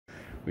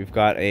We've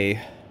got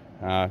a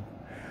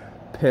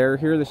pear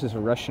here. This is a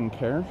Russian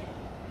pear.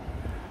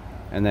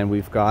 And then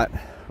we've got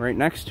right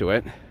next to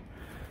it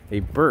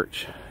a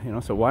birch. You know,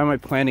 so why am I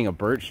planting a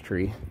birch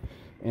tree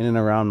in and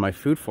around my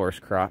food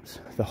forest crops?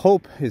 The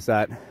hope is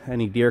that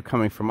any deer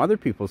coming from other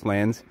people's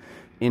lands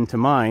into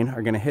mine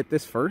are going to hit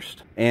this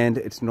first, and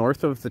it's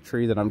north of the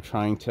tree that I'm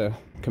trying to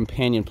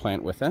companion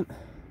plant with it,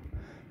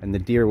 and the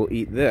deer will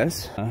eat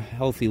this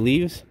healthy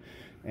leaves,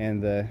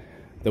 and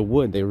the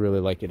wood, they really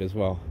like it as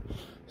well.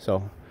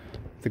 So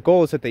the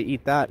goal is that they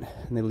eat that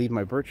and they leave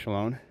my birch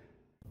alone.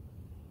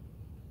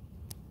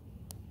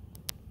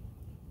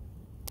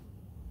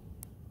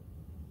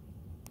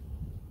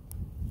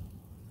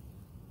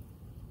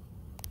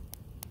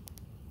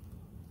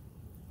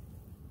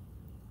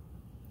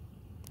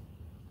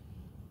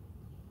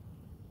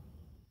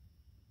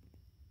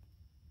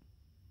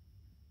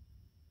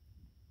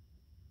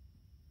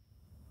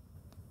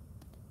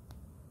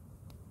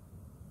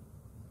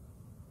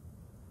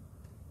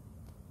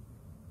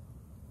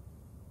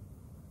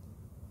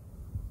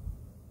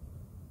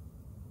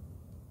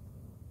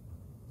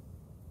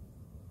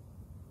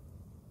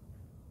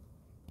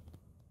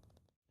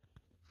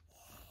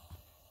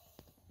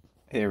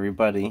 Hey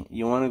everybody,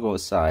 you want to go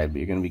outside, but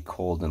you're going to be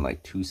cold in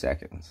like 2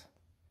 seconds.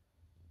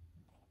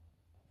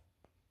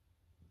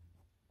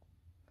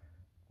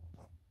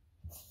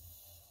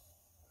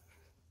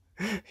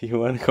 You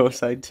want to go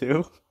outside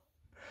too?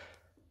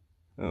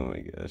 Oh my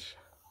gosh.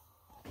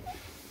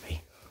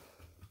 Hey.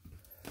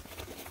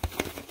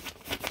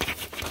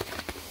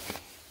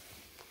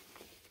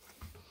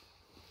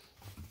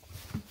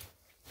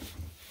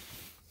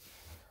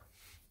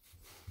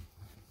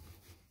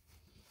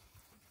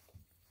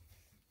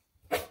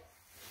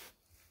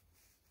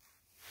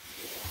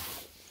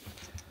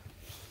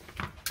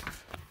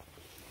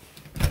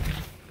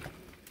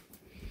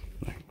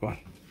 Go on.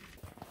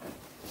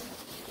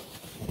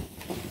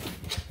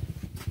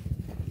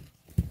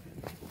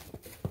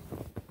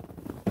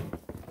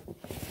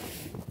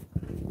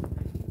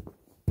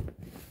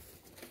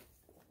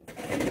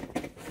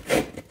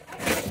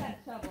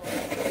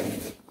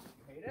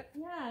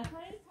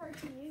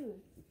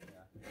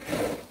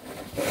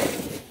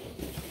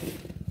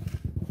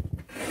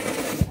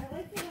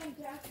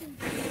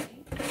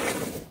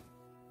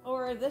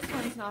 Or this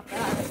one's not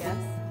bad, I guess,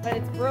 but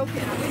it's broken.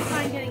 I wouldn't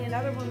mind getting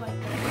another one like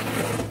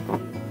this.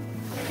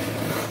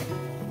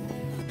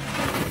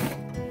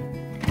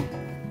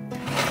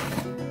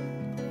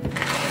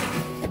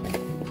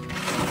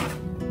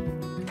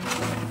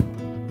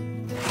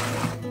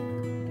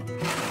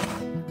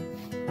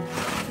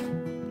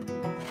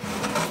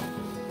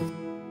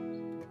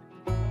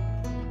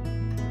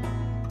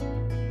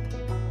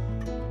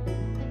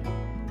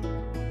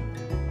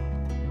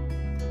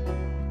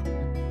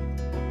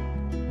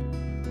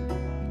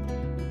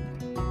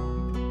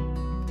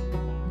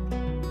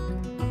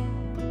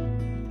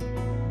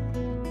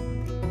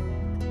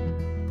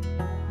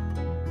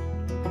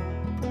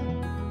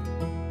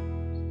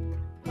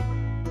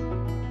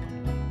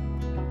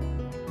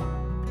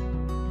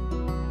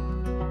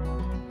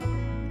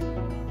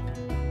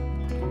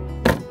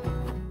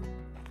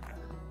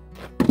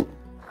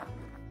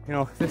 You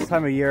know, this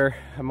time of year,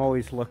 I'm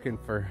always looking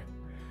for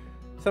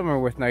somewhere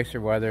with nicer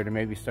weather to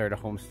maybe start a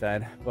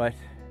homestead. But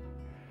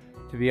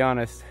to be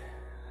honest,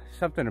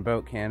 something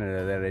about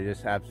Canada that I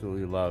just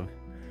absolutely love.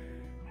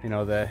 You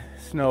know, the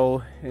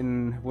snow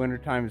in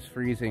wintertime is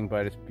freezing,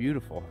 but it's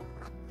beautiful.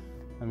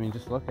 I mean,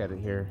 just look at it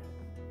here.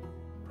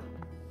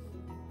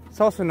 It's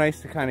also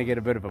nice to kind of get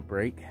a bit of a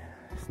break.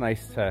 It's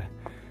nice to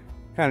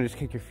kind of just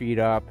kick your feet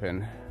up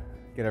and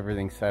get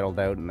everything settled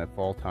out in the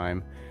fall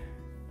time.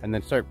 And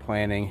then start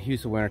planning.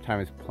 Use the winter time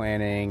as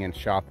planning and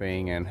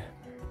shopping, and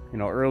you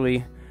know,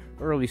 early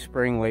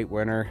spring, late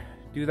winter.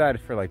 Do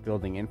that for like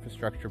building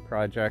infrastructure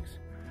projects.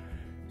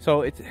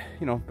 So it's,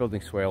 you know,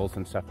 building swales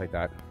and stuff like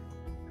that.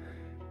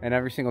 And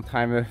every single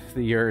time of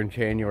the year in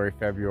January,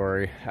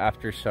 February,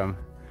 after some,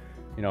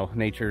 you know,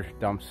 nature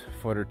dumps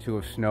a foot or two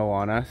of snow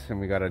on us,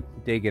 and we got to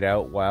dig it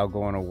out while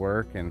going to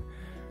work and,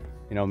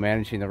 you know,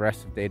 managing the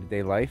rest of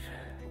day-to-day life,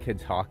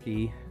 kids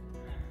hockey.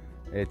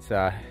 It's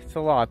a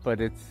lot, but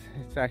it's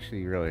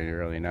actually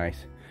really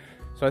nice.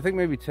 So I think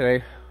maybe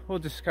today we'll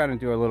just kind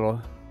of do a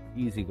little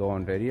easy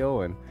going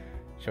video and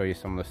show you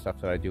some of the stuff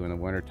that I do in the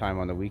winter time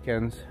on the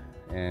weekends,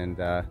 and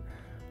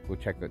we'll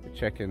check out the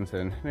chickens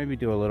and maybe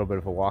do a little bit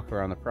of a walk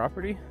around the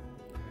property.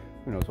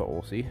 Who knows what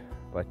we'll see,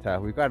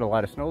 but we've got a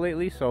lot of snow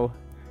lately, so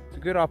it's a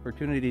good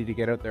opportunity to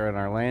get out there on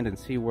our land and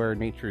see where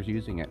nature is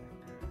using it.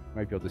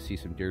 Might be able to see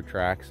some deer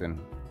tracks,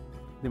 and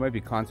they might be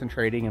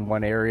concentrating in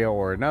one area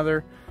or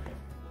another.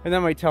 And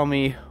that might tell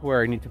me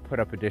where I need to put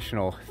up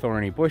additional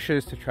thorny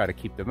bushes to try to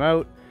keep them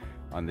out.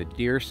 On the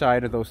deer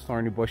side of those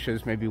thorny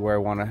bushes, maybe where I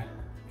want to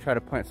try to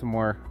plant some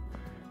more,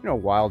 you know,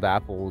 wild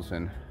apples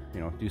and, you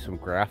know, do some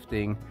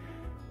grafting,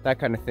 that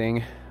kind of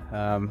thing.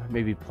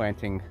 Maybe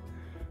planting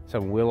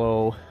some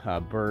willow,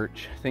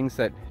 birch, things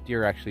that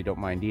deer actually don't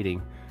mind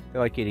eating. They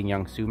like eating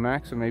young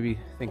sumac, so maybe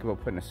think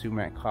about putting a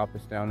sumac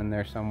coppice down in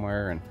there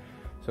somewhere, and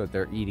so that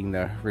they're eating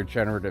the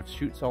regenerative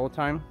shoots all the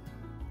time.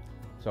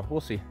 So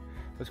we'll see.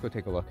 Let's go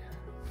take a look.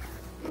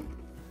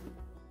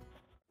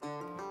 All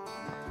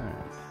right.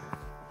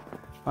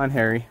 On,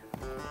 Harry.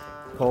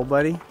 Cold,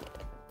 buddy?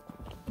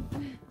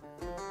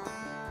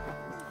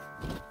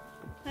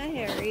 Hi,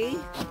 Harry.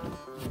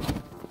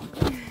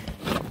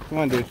 Come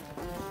on, dude.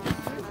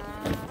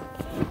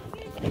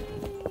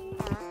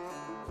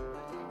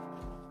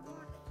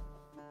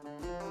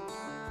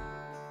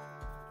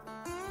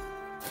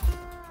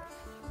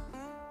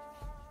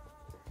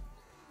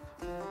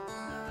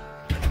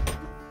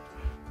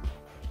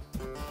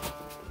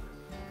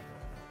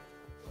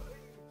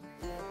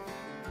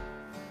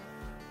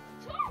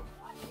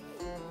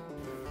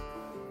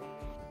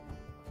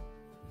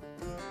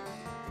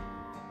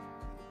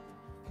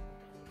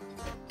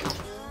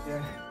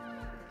 Yeah.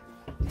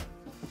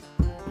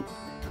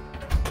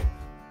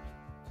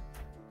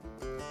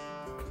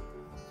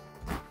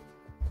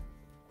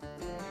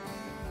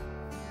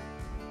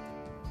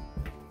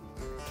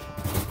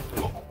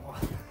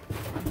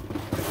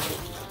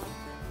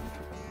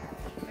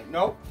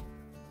 Nope.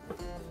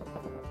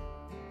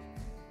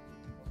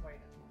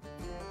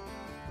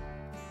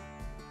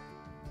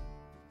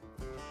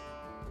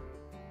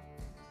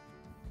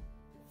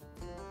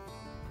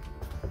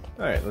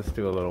 All right, let's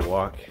do a little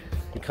walk.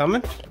 You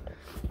coming?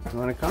 You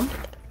want to come?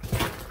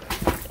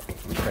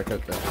 Check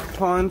out the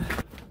pond.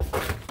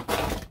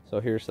 So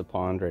here's the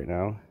pond right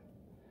now.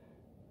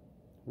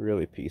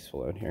 Really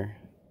peaceful out here.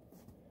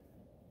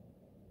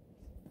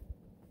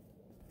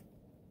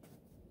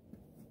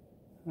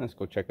 Let's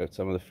go check out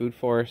some of the food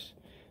forest.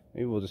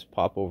 Maybe we'll just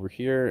pop over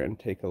here and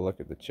take a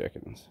look at the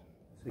chickens.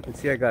 So you can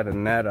see I got a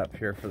net up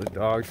here for the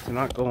dogs to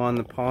not go on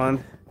the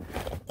pond.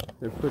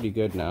 They're pretty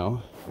good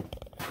now.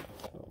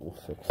 So we'll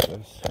fix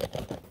this.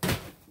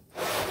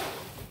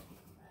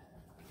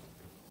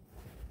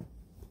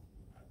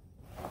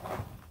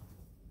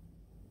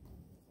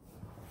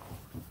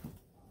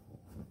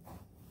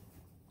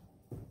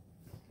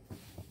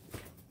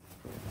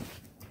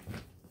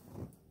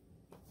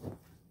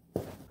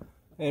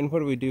 And what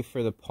do we do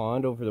for the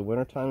pond over the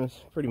winter time?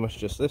 Is pretty much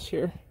just this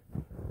here.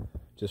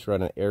 Just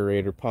run an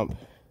aerator pump.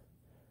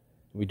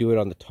 We do it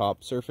on the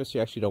top surface.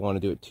 You actually don't want to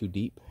do it too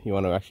deep. You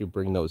want to actually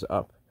bring those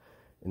up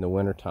in the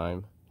winter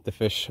time. The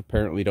fish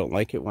apparently don't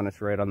like it when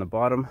it's right on the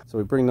bottom. So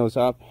we bring those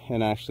up,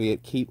 and actually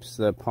it keeps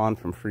the pond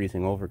from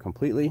freezing over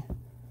completely.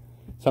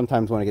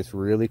 Sometimes when it gets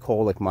really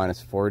cold, like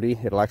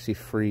 -40, it'll actually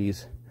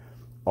freeze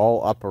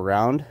all up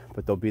around,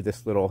 but there'll be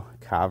this little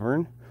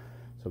cavern.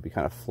 So it'll be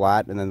kind of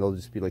flat, and then there'll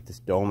just be like this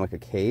dome, like a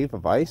cave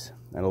of ice,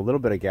 and a little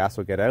bit of gas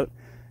will get out.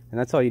 And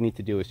that's all you need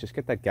to do, is just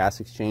get that gas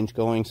exchange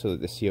going so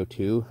that the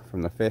CO2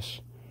 from the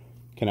fish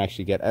can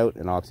actually get out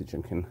and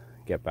oxygen can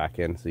get back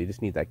in. So you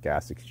just need that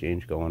gas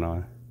exchange going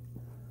on.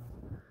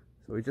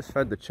 So we just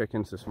fed the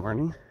chickens this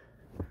morning,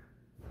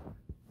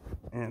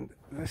 and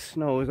the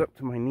snow is up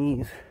to my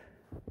knees.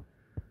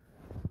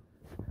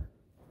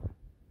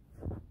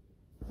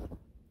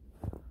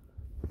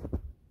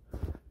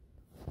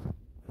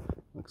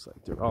 Looks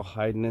like they're all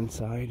hiding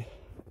inside.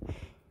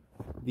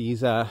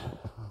 These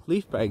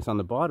leaf bags on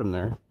the bottom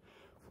there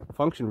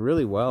function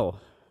really well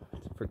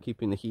for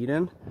keeping the heat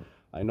in.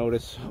 I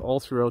notice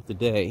all throughout the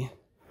day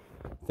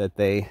that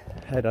they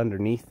head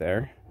underneath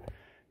there,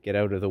 get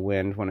out of the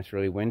wind when it's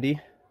really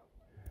windy.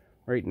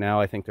 Right now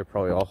I think they're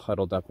probably all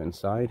huddled up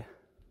inside.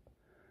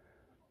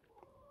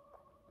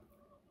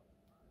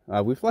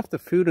 We've left the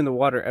food and the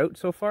water out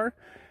so far,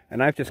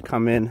 and I've just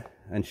come in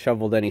and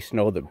shoveled any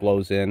snow that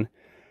blows in.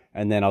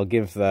 And then I'll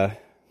give the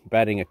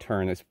bedding a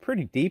turn. It's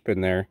pretty deep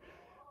in there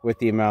with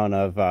the amount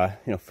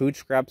of food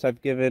scraps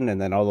I've given, and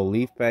then all the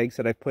leaf bags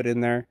that I put in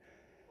there.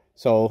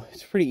 So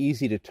it's pretty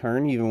easy to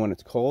turn even when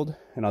it's cold.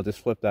 And I'll just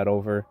flip that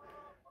over,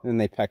 and then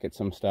they peck at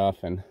some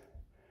stuff and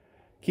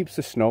keeps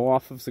the snow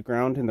off of the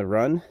ground in the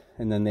run.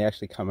 And then they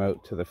actually come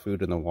out to the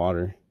food and the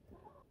water.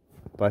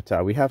 But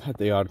we have had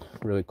the odd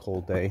really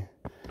cold day.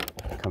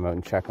 Come out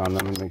and check on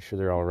them and make sure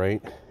they're all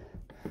right.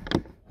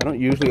 I don't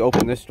usually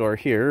open this door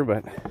here,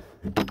 but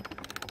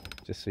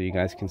just so you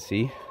guys can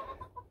see,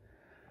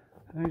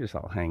 they're just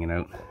all hanging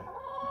out.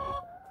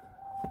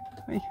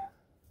 Hey,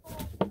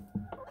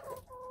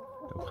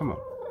 oh, come on.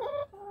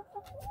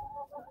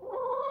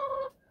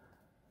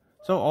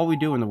 So all we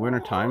do in the winter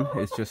time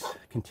is just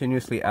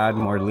continuously add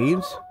more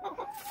leaves.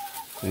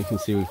 So you can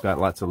see we've got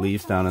lots of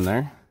leaves down in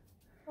there,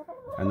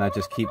 and that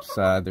just keeps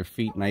their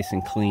feet nice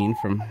and clean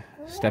from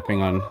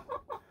stepping on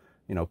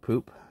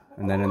poop.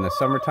 And then in the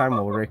summertime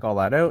we'll rake all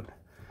that out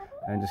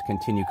and just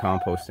continue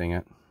composting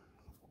it.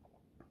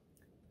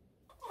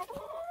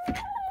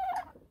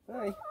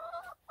 Hi.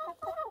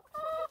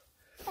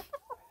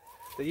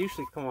 They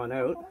usually come on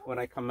out when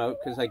I come out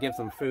because I give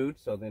them food,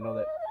 so they know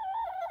that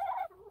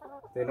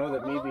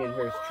me being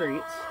here is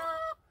treats.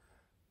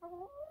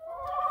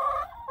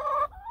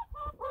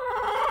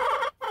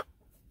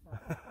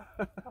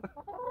 I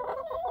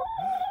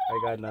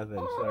got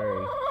nothing,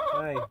 sorry.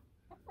 Hi.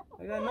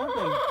 I got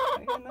nothing.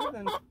 I got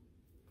nothing.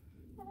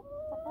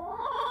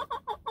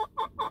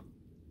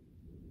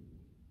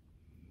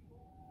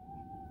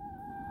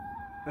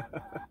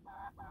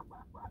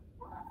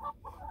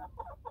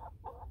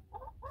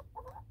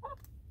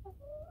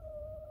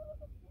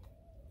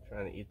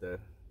 Trying to eat the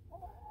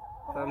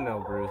thumbnail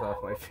bruise off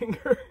my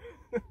finger.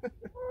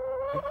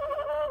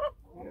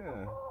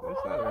 Yeah,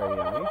 that's not very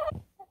yummy.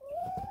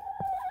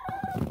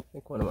 I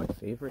think one of my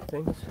favorite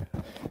things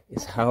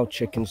is how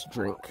chickens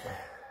drink.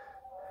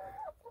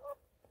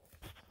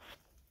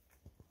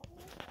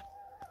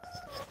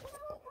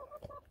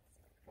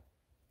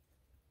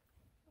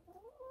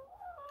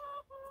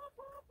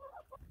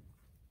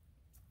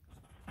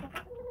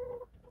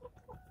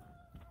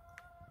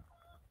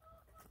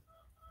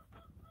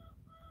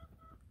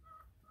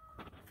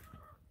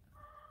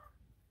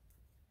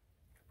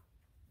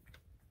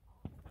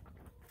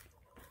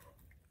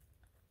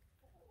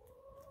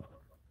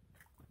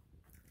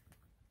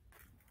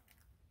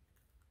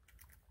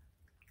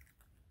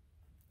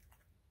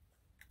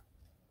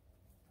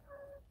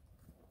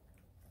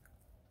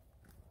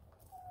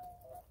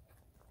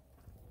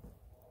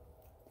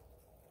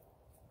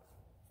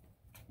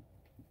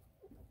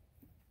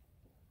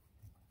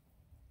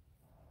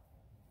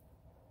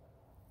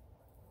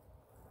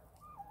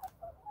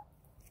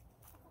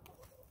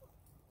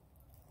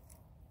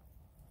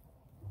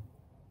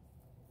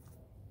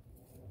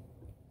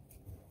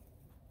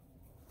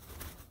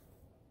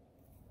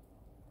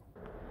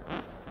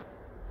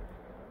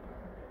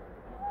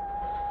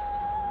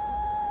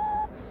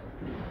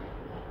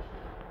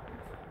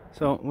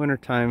 So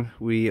wintertime,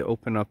 we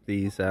open up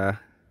these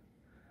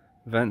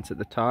vents at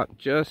the top,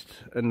 just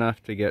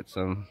enough to get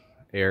some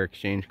air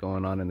exchange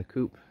going on in the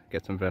coop,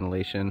 get some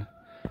ventilation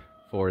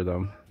for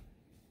them.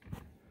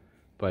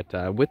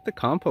 But with the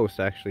compost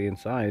actually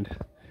inside,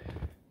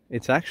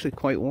 it's actually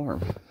quite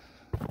warm.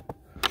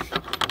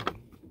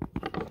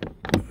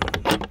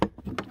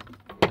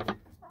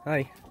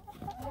 Hi.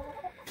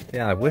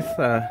 Yeah, with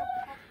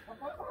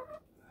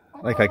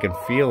like I can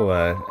feel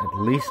at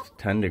least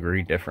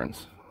 10-degree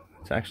difference.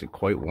 It's actually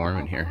quite warm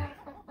in here.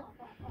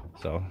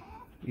 So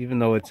even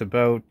though it's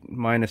about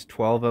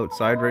 -12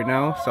 outside right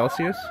now,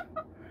 Celsius,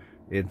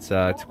 it's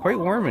quite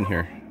warm in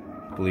here,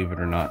 believe it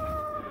or not.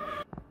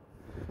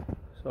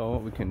 So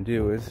what we can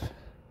do is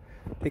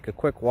take a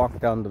quick walk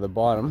down to the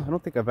bottom. I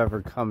don't think I've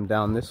ever come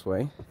down this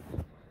way.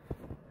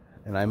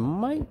 And I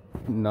might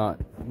not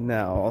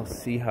now. I'll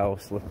see how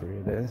slippery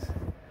it is.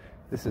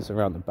 This is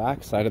around the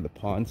back side of the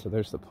pond, so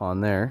there's the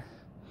pond there.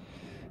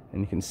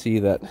 And you can see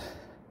that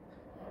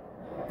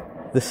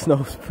the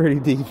snow's pretty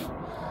deep.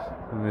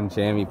 I'm in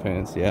jammy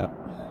pants, yeah.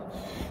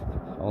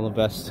 All the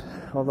best,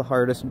 all the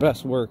hardest,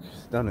 best work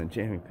is done in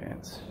jammy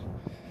pants.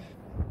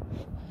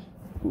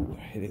 Ooh,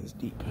 it is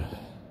deep.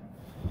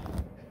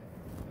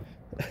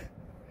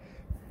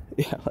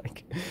 Yeah,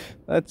 like,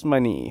 that's my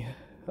knee.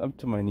 Up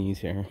to my knees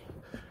here.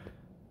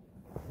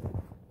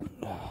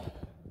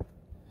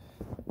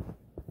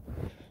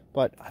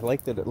 But I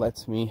like that it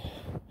lets me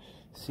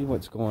see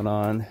what's going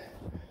on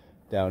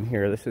down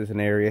here. This is an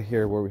area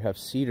here where we have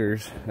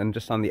cedars, and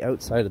just on the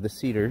outside of the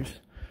cedars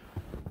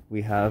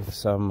we have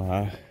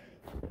some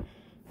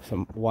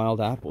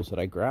wild apples that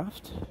I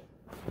graft.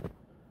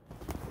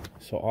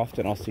 So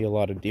often I'll see a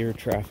lot of deer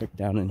traffic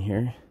down in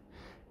here.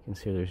 You can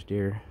see there's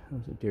deer.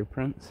 Those are deer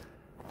prints.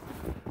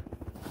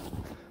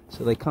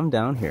 So they come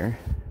down here.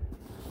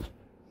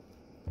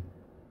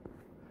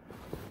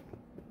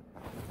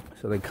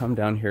 So they come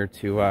down here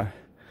to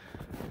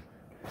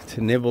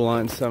nibble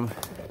on some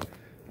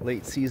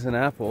late season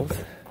apples.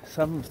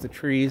 Some of the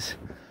trees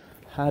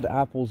had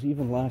apples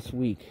even last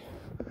week.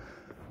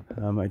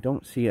 I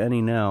don't see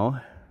any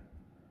now.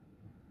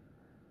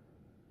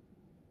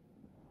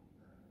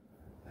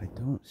 I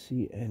don't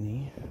see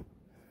any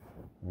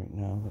right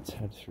now. Let's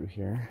head through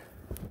here.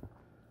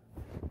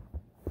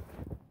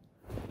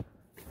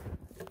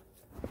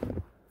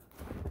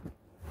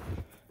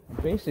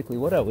 Basically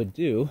what I would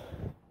do,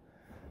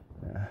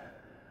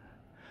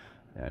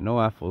 yeah,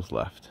 no apples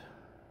left.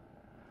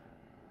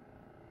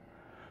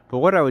 But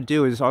what I would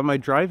do is on my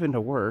drive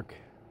into work,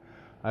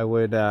 I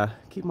would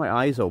keep my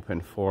eyes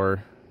open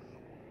for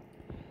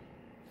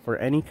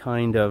any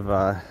kind of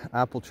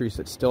apple trees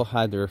that still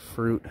had their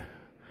fruit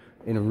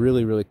in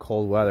really, really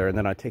cold weather. And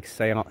then I'd take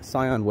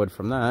scion wood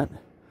from that.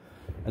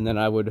 And then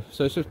I would,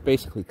 so it's just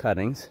basically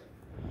cuttings.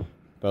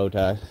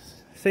 About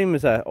same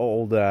as an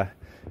old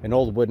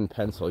wooden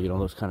pencil, you know,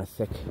 those kind of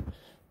thick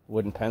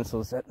wooden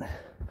pencils that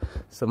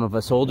some of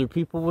us older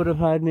people would have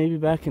had maybe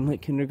back in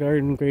like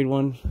kindergarten, grade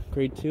 1,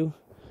 grade 2.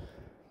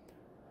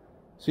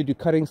 So you do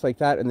cuttings like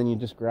that, and then you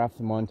just graft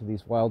them onto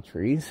these wild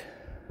trees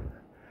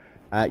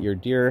at your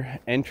deer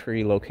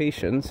entry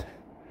locations.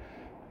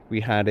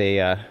 We had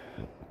an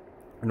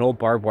old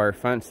barbed wire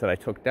fence that I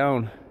took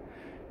down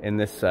in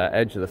this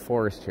edge of the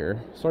forest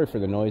here. Sorry for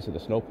the noise of the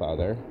snowplow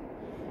there.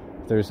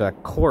 There's a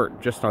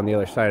court just on the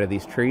other side of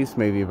these trees,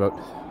 maybe about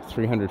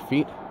 300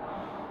 feet.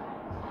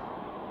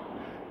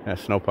 Yeah,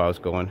 snowplow's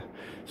going.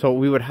 So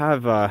we would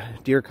have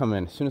deer come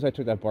in. As soon as I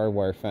took that barbed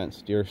wire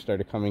fence, deer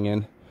started coming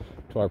in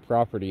to our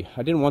property.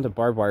 I didn't want the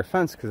barbed wire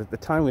fence because at the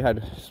time we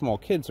had small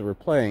kids that were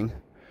playing.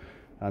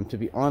 To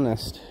be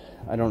honest,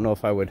 I don't know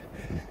if I would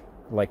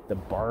like the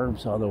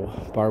barbs on the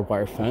barbed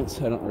wire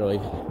fence. I don't really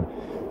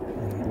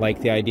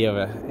like the idea of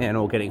an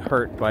animal getting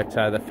hurt, but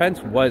the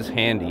fence was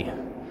handy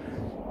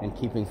in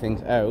keeping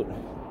things out.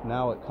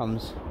 Now it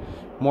comes,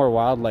 more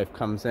wildlife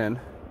comes in.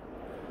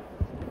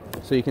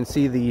 So you can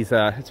see these,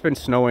 it's been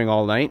snowing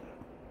all night.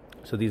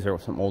 So these are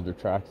some older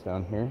tracks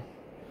down here.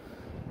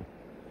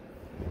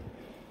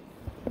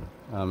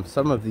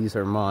 Some of these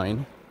are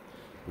mine.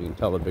 You can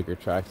tell the bigger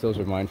tracks. Those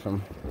are mine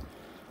from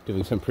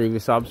doing some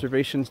previous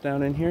observations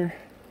down in here.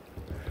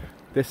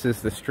 This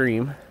is the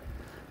stream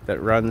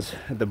that runs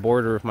at the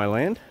border of my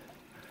land.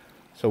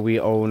 So we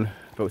own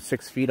about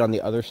 6 feet on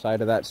the other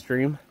side of that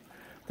stream.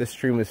 This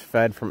stream is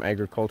fed from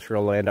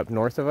agricultural land up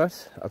north of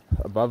us, up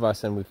above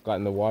us, and we've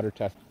gotten the water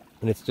test.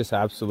 And it's just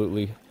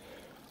absolutely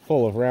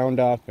full of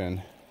Roundup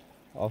and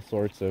all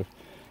sorts of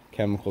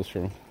chemicals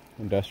from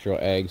industrial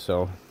ag.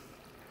 So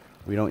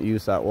we don't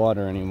use that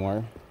water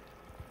anymore.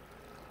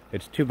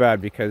 It's too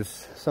bad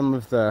because some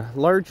of the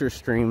larger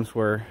streams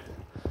were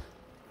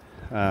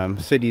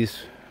cities.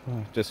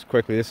 Just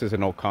quickly, this is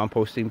an old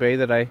composting bay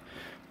that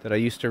I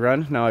used to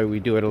run. Now we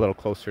do it a little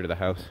closer to the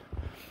house.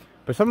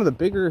 But some of the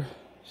bigger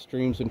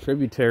streams and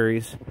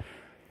tributaries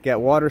get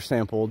water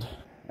sampled,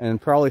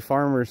 and probably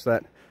farmers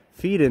that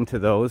feed into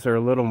those are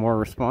a little more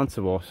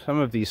responsible. Some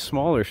of these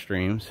smaller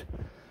streams,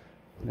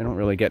 they don't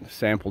really get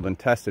sampled and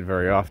tested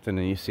very often,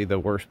 and you see the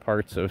worst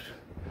parts of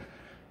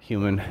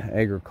human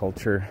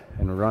agriculture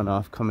and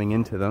runoff coming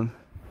into them.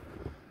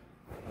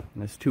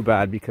 And it's too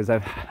bad because I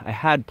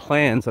had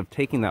plans of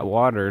taking that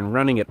water and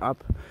running it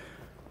up,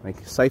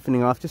 like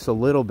siphoning off just a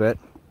little bit,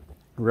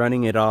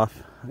 running it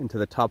off into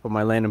the top of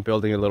my land and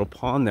building a little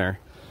pond there.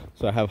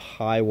 So I have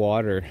high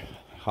water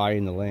high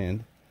in the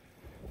land,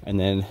 and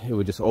then it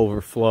would just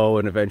overflow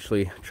and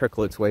eventually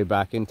trickle its way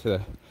back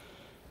into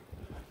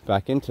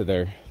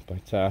there.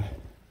 But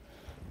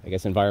I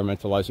guess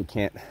environmental wise, you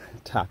can't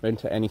tap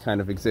into any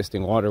kind of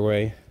existing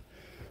waterway,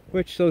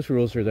 which those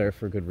rules are there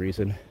for good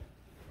reason.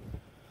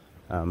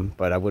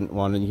 But I wouldn't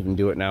want to even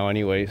do it now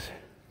anyways,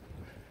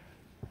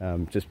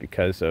 just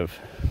because of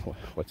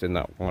what's in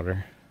that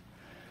water.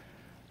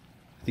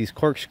 These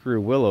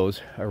corkscrew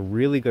willows are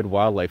really good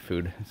wildlife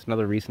food. It's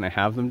another reason I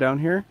have them down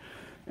here,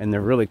 and they're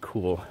really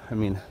cool. I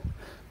mean,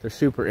 they're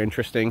super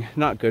interesting.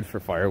 Not good for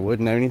firewood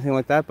and anything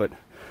like that, but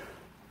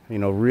you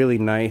know, really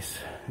nice,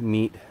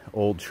 neat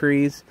old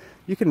trees.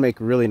 You can make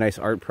really nice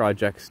art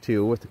projects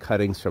too with the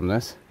cuttings from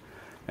this.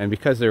 And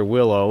because they're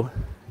willow,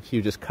 if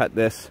you just cut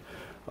this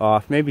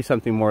off, maybe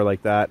something more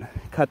like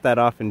that, cut that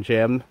off and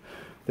jam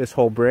this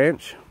whole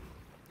branch,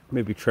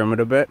 maybe trim it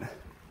a bit,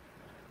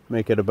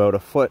 make it about a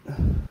foot,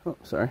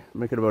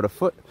 make it about a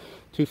foot,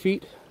 2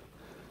 feet,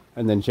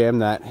 and then jam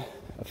that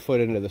a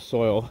foot into the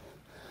soil,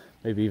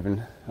 maybe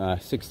even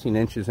 16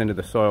 inches into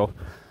the soil.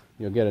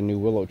 You'll get a new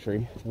willow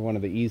tree. They're one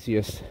of the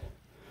easiest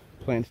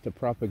plants to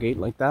propagate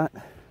like that.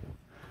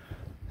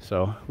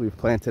 So we've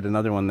planted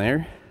another one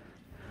there.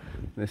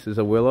 This is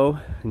a willow,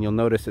 and you'll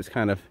notice it's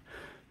kind of,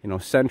 you know,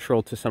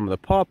 central to some of the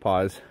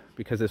pawpaws,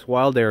 because this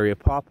wild area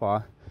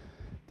pawpaw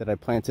that I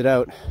planted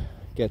out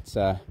gets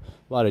a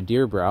lot of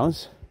deer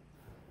browse,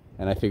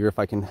 and I figure if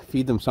I can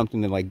feed them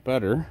something they like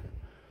better,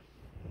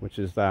 which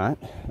is that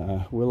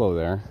willow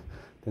there,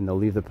 then they'll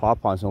leave the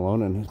pawpaws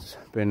alone, and it's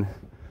been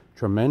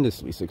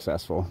tremendously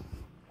successful.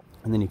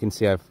 And then you can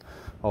see I've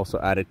also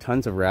added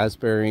tons of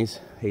raspberries,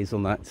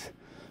 hazelnuts,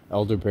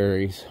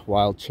 elderberries,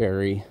 wild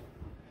cherry,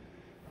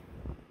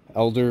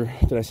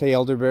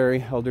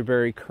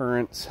 elderberry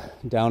currants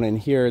down in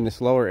here in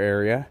this lower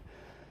area.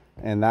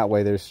 And that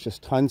way there's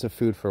just tons of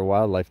food for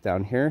wildlife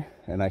down here,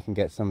 and I can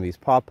get some of these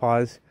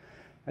pawpaws.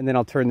 And then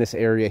I'll turn this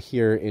area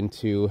here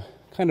into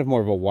kind of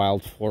more of a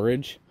wild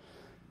forage,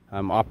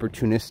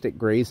 opportunistic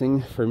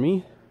grazing for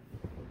me,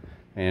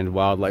 and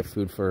wildlife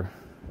food for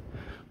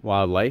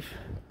wildlife.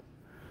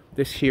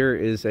 This here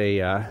is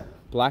a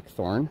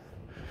blackthorn,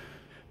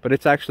 but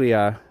it's actually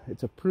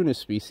it's a prunus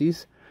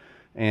species,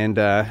 and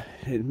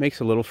it makes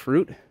a little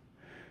fruit.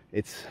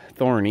 It's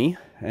thorny,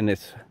 and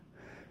it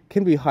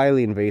can be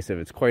highly invasive.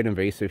 It's quite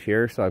invasive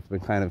here, so I've been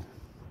kind of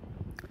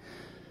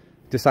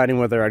deciding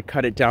whether I'd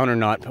cut it down or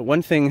not. But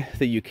one thing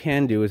that you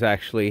can do is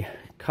actually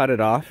cut it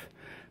off,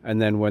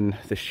 and then when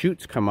the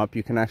shoots come up,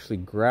 you can actually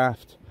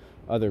graft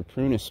other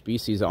prunus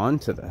species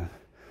onto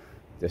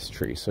this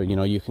tree. So, you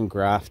know, you can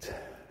graft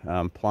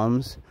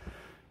plums,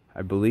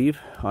 I believe,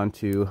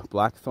 onto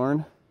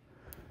blackthorn.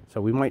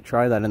 So we might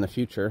try that in the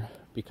future,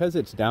 because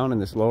it's down in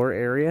this lower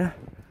area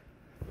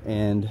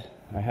and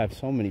I have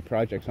so many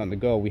projects on the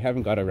go. We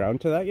haven't got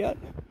around to that yet,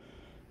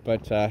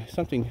 but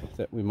something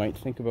that we might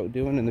think about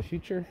doing in the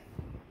future,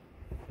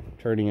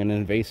 turning an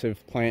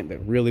invasive plant that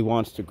really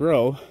wants to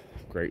grow,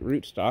 great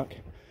rootstock,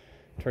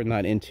 turn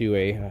that into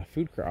a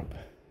food crop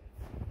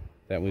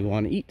that we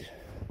want to eat.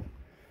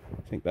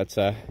 I think that's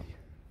a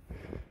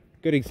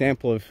good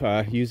example of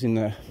using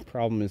the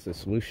problem as the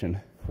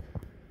solution.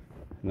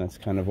 And that's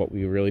kind of what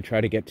we really try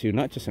to get to,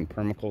 not just in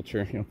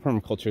permaculture. You know,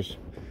 permaculture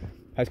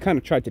has kind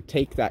of tried to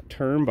take that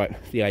term, but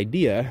the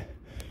idea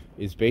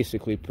is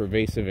basically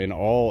pervasive in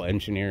all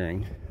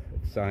engineering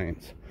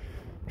science.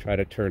 try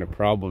to turn a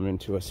problem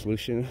into a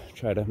solution,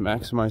 try to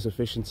maximize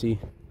efficiency.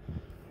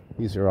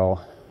 These are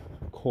all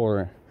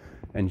core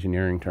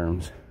engineering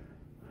terms.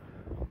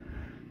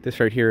 This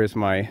right here is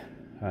my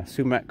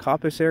sumac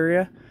coppice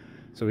area,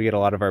 so we get a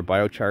lot of our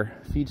biochar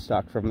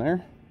feedstock from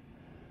there.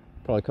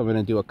 Probably come in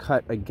and do a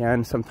cut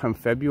again sometime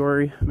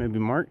February, maybe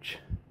March,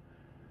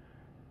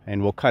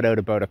 and we'll cut out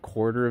about a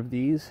quarter of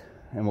these,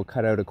 and we'll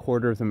cut out a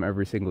quarter of them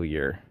every single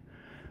year.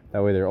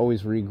 That way they're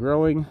always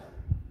regrowing,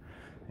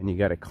 and you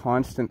get a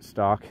constant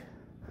stock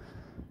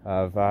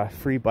of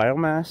free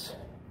biomass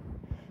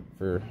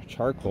for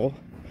charcoal.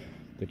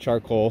 The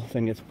charcoal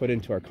then gets put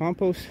into our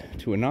compost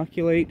to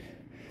inoculate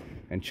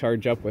and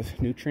charge up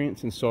with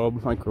nutrients and soil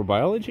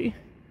microbiology,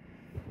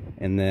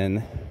 and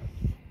then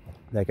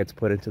that gets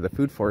put into the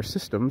food forest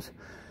systems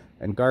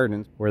and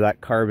gardens, where that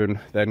carbon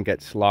then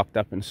gets locked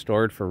up and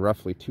stored for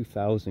roughly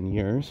 2,000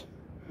 years.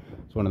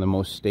 It's one of the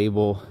most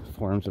stable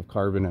forms of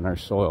carbon in our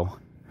soil,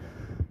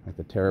 like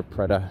the terra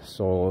preta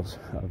soils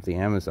of the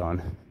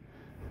Amazon,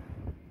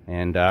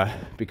 and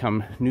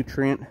become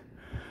nutrient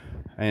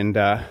and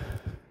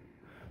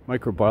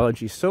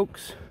microbiology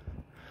soaks.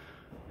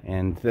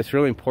 And that's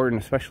really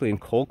important, especially in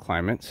cold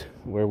climates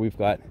where we've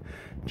got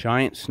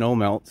giant snow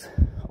melts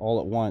all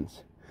at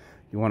once.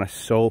 You want to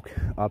soak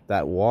up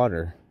that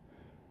water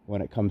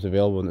when it comes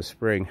available in the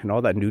spring, and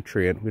all that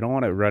nutrient, we don't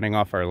want it running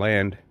off our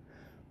land.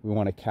 We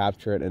want to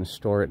capture it and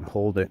store it and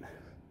hold it.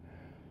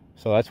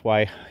 So that's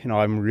why, you know,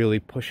 I'm really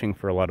pushing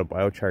for a lot of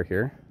biochar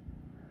here.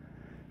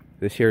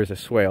 This here is a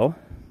swale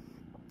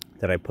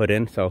that I put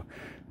in. So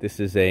this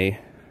is I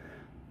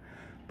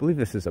believe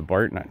this is a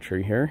Bartnut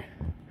tree here.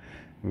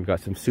 We've got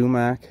some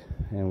sumac,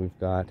 and we've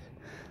got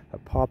a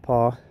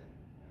pawpaw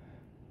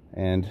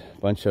and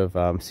a bunch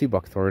of sea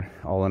buckthorn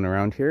all in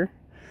around here.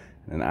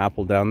 And an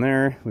apple down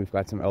there. We've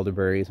got some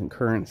elderberries and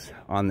currants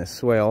on this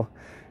swale,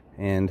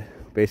 and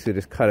basically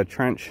just cut a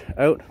trench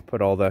out,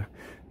 put all the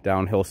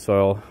downhill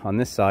soil on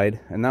this side,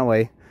 and that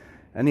way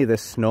any of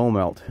this snow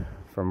melt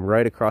from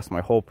right across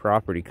my whole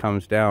property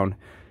comes down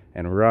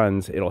and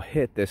runs, it'll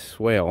hit this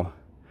swale.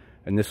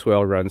 And this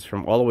swale runs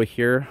from all the way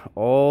here,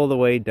 all the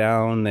way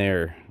down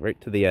there, right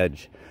to the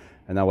edge.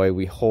 And that way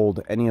we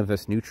hold any of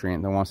this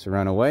nutrient that wants to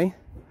run away.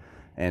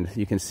 And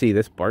you can see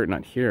this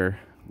Bartnut here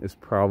is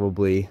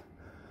probably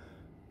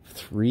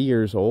 3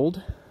 years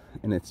old,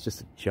 and it's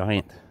just a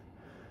giant.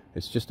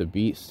 It's just a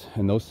beast.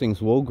 And those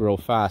things will grow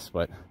fast,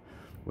 but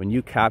when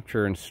you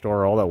capture and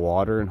store all that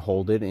water and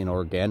hold it in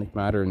organic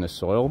matter in the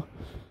soil,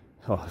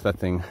 oh, that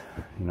thing,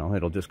 you know,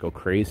 it'll just go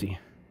crazy.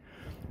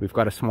 We've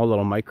got a small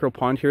little micro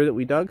pond here that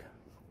we dug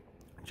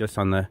just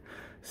on the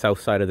south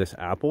side of this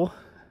apple,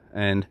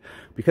 and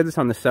because it's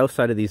on the south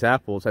side of these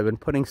apples, I've been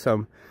putting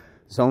some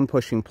zone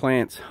pushing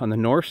plants on the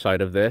north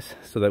side of this,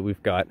 so that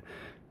we've got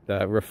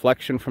the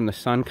reflection from the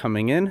sun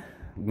coming in,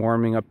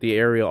 warming up the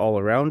area all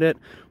around it.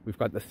 We've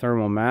got the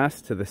thermal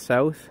mass to the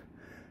south,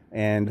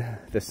 and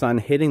the sun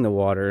hitting the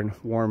water and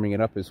warming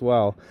it up as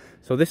well.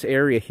 So this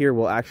area here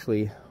will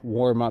actually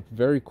warm up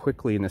very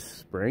quickly in the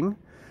spring.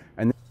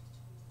 And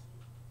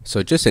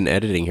so just in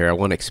editing here, I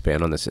want to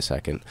expand on this a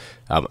second.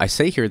 I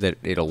say here that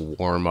it'll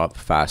warm up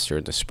faster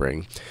in the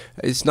spring.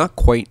 It's not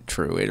quite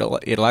true.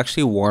 It'll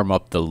actually warm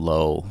up the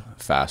low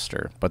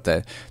faster, but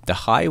the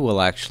high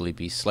will actually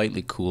be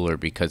slightly cooler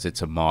because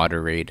it's a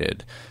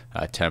moderated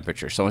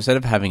temperature. So instead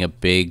of having a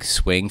big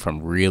swing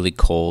from really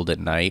cold at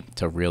night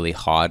to really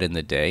hot in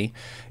the day,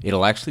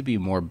 it'll actually be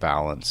more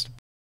balanced.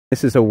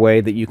 This is a way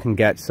that you can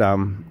get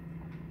some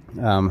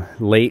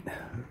late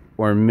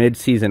or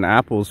mid-season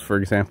apples, for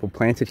example,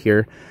 planted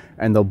here,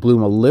 and they'll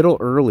bloom a little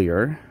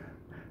earlier,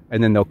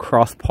 and then they'll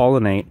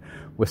cross-pollinate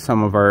with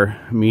some of our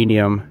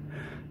medium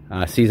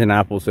season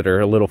apples that are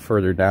a little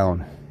further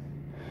down.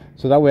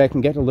 So that way I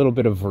can get a little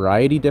bit of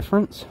variety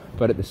difference,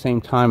 but at the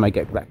same time I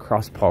get that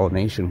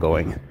cross-pollination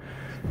going.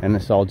 And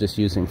it's all just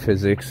using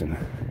physics and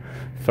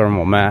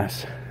thermal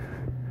mass.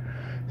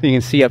 So you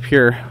can see up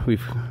here,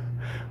 we've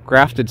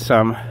grafted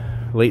some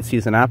late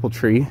season apple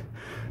tree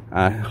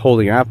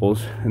holding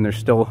apples, and they're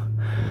still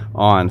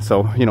on.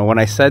 So, you know, when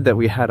I said that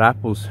we had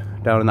apples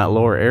down in that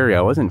lower area,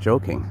 I wasn't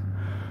joking.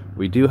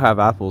 We do have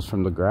apples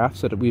from the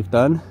grafts that we've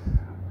done.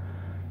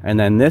 And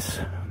then this,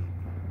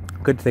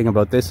 good thing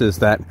about this is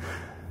that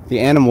the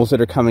animals that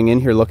are coming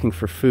in here looking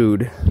for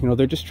food, you know,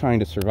 they're just trying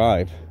to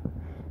survive.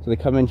 So they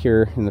come in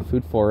here in the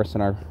food forest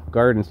and our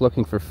gardens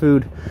looking for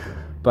food,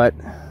 but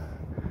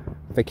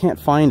if they can't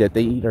find it,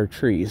 they eat our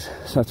trees.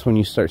 So that's when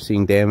you start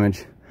seeing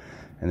damage,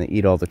 and they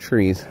eat all the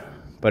trees.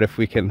 But if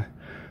we can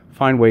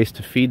find ways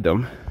to feed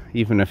them,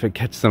 even if it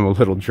gets them a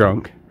little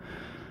drunk,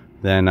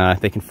 then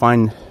they can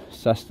find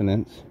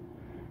sustenance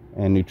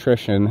and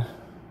nutrition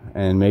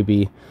and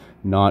maybe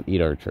not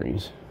eat our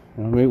trees.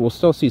 You know, maybe we'll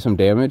still see some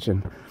damage,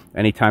 and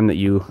anytime that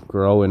you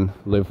grow and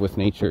live with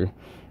nature,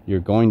 you're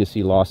going to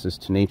see losses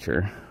to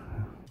nature.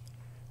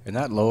 And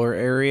that lower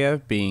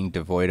area being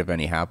devoid of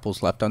any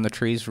apples left on the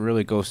trees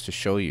really goes to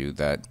show you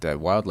that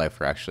wildlife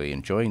are actually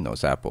enjoying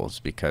those apples,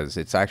 because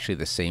it's actually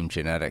the same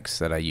genetics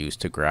that I used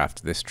to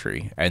graft this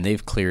tree, and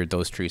they've cleared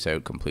those trees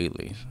out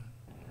completely.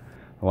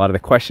 a lot of the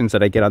questions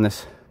that I get on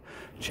this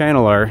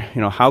channel are,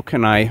 you know, how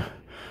can I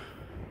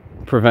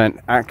prevent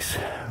X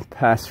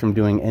pest from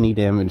doing any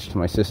damage to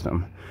my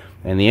system?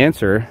 And the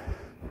answer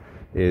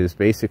is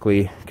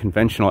basically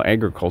conventional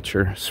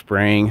agriculture,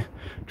 spraying,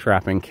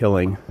 trapping,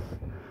 killing,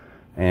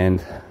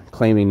 and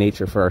claiming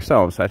nature for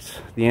ourselves. That's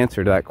the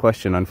answer to that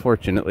question,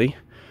 unfortunately.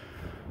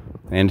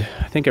 And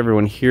I think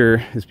everyone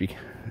here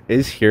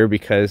is here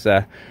because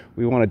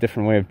we want a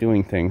different way of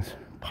doing things.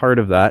 Part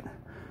of that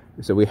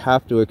is that we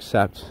have to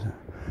accept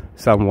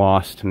some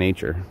loss to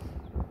nature,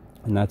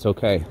 and that's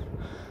okay.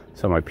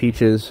 So my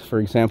peaches, for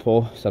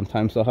example,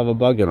 sometimes they'll have a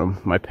bug in them.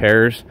 My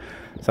pears,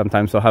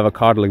 sometimes they'll have a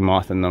codling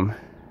moth in them.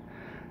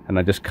 And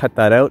I just cut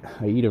that out,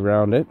 I eat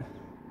around it.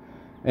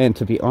 And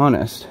to be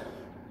honest,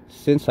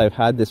 since I've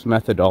had this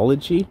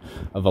methodology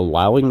of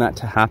allowing that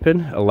to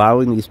happen,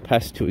 allowing these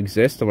pests to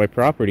exist on my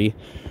property,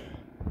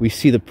 we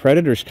see the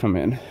predators come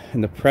in,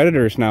 and the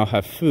predators now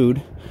have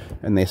food,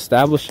 and they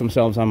establish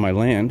themselves on my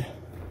land.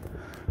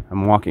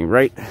 I'm walking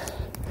right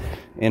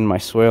in my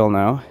swale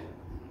now.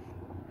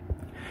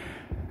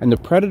 And the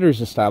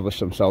predators establish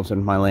themselves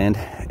in my land,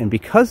 and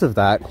because of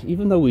that,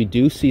 even though we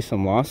do see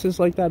some losses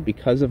like that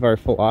because of our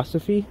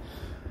philosophy,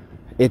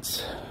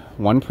 it's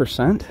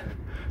 1%,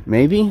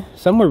 maybe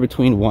somewhere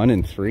between 1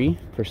 and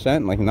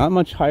 3%, like not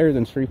much higher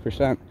than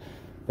 3%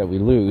 that we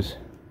lose.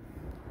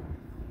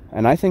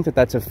 And I think that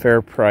that's a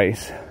fair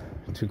price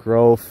to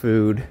grow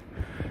food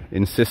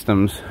in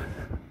systems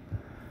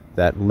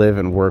that live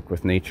and work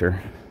with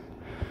nature.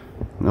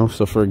 You know,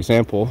 so for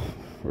example,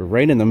 we're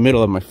right in the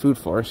middle of my food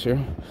forest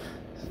here.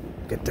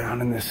 Get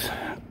down in this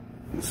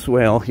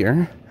swale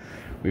here.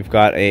 We've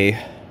got a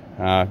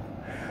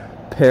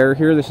pear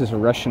here. This is a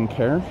Russian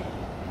pear.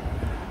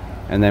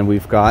 And then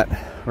we've got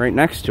right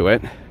next to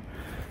it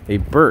a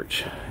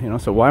birch. You know,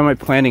 so why am I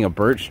planting a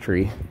birch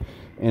tree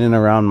in and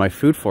around my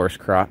food forest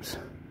crops?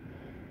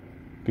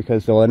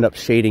 Because they'll end up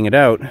shading it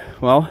out.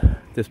 Well,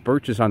 this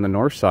birch is on the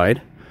north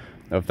side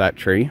of that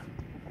tree,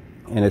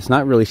 and it's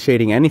not really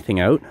shading anything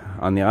out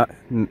on the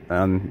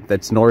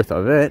that's north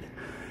of it.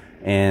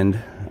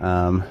 And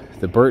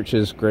the birch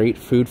is great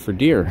food for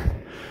deer.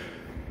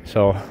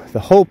 So the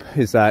hope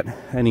is that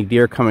any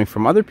deer coming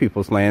from other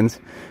people's lands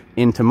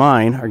into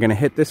mine are going to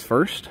hit this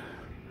first,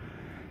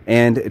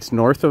 and it's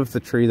north of the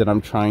tree that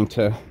I'm trying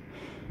to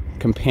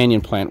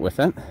companion plant with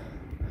it,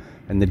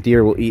 and the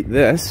deer will eat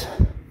this.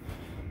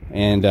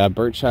 And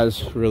birch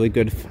has really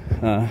good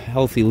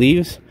healthy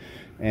leaves,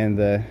 and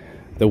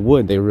the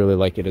wood, they really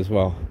like it as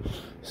well.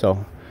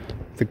 So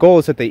the goal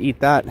is that they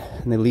eat that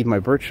and they leave my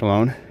birch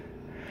alone.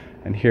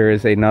 And here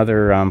is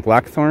another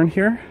blackthorn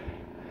here.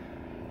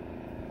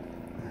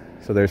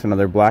 So there's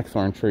another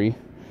blackthorn tree.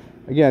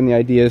 Again, the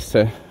idea is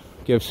to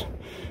give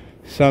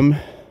some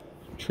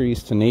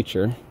trees to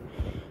nature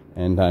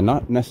and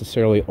not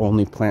necessarily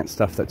only plant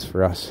stuff that's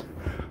for us.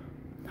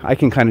 I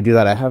can kind of do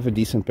that. I have a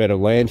decent bit of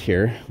land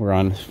here. We're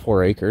on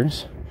 4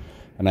 acres,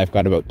 and I've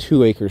got about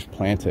 2 acres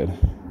planted.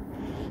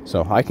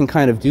 So I can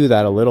kind of do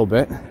that a little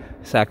bit,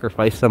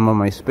 sacrifice some of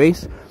my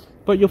space,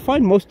 but you'll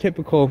find most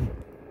typical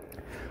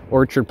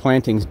orchard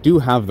plantings do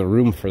have the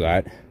room for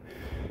that.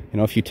 You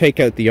know, if you take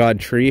out the odd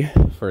tree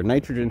for a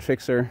nitrogen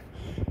fixer,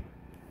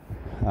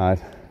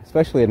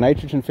 especially a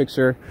nitrogen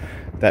fixer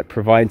that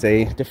provides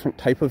a different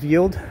type of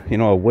yield, you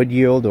know, a wood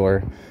yield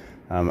or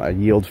a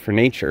yield for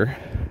nature,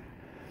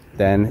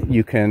 then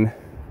you can,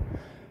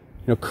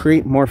 you know,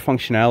 create more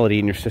functionality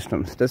in your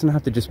systems. It doesn't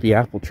have to just be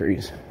apple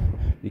trees.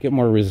 You get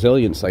more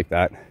resilience like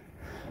that.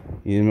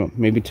 You know,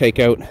 maybe take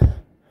out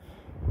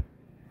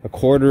a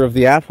quarter of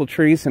the apple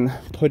trees and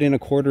put in a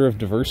quarter of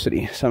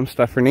diversity. Some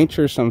stuff for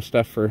nature, some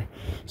stuff for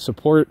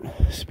support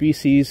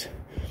species,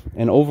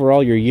 and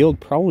overall your yield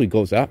probably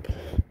goes up.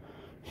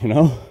 You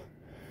know,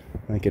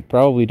 like it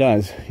probably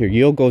does. Your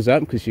yield goes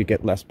up because you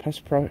get less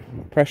pest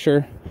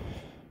pressure,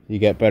 you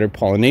get better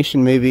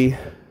pollination maybe,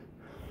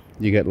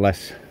 you get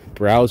less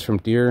browse from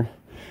deer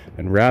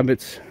and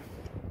rabbits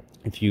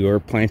if you are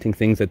planting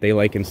things that they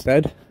like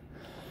instead.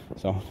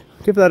 So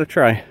give that a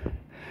try.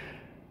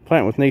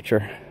 Plant with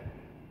nature.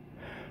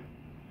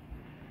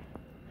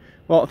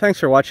 Well, thanks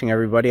for watching,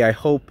 everybody. I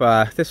hope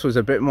this was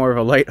a bit more of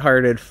a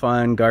lighthearted,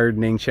 fun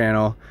gardening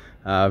channel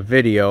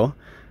video,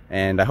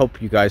 and I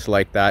hope you guys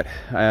like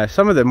that.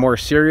 Some of the more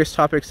serious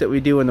topics that we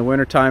do in the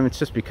wintertime, it's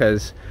just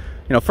because,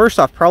 you know, first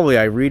off, probably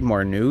I read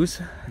more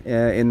news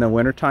in the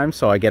wintertime,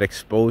 so I get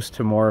exposed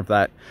to more of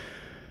that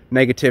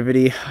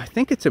negativity. I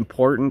think it's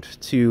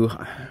important to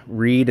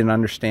read and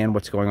understand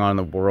what's going on in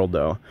the world,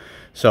 though.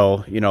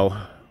 So, you know,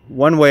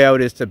 one way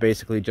out is to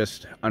basically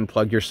just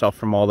unplug yourself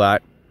from all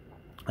that.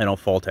 I don't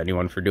fault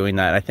anyone for doing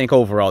that. I think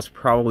overall it's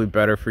probably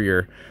better for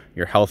your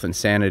health and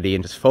sanity,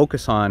 and just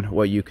focus on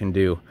what you can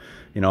do.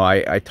 You know,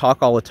 I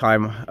talk all the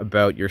time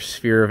about your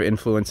sphere of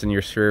influence and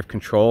your sphere of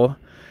control,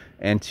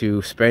 and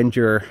to spend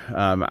your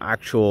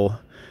actual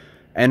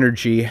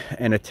energy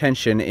and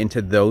attention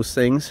into those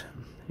things.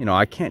 You know,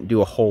 I can't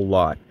do a whole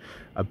lot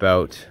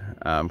about,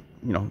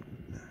 you know,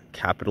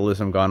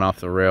 capitalism gone off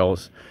the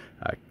rails,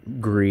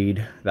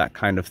 greed, that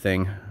kind of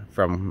thing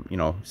from, you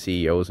know,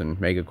 CEOs and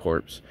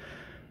megacorps.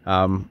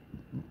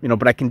 You know,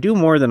 but I can do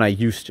more than I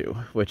used to,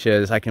 which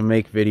is I can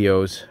make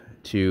videos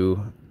to,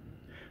 you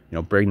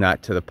know, bring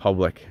that to the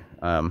public.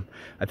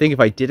 I think if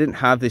I didn't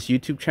have this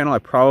YouTube channel, I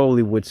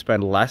probably would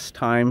spend less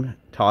time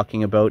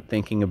talking about,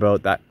 thinking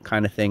about that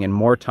kind of thing, and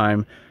more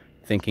time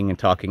thinking and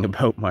talking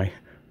about my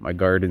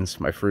gardens,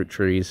 my fruit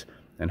trees,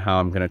 and how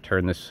I'm going to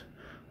turn this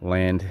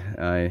land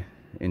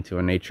into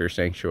a nature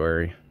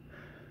sanctuary.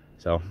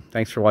 So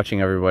thanks for watching,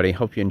 everybody.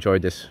 Hope you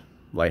enjoyed this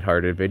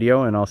lighthearted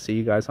video, and I'll see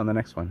you guys on the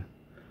next one.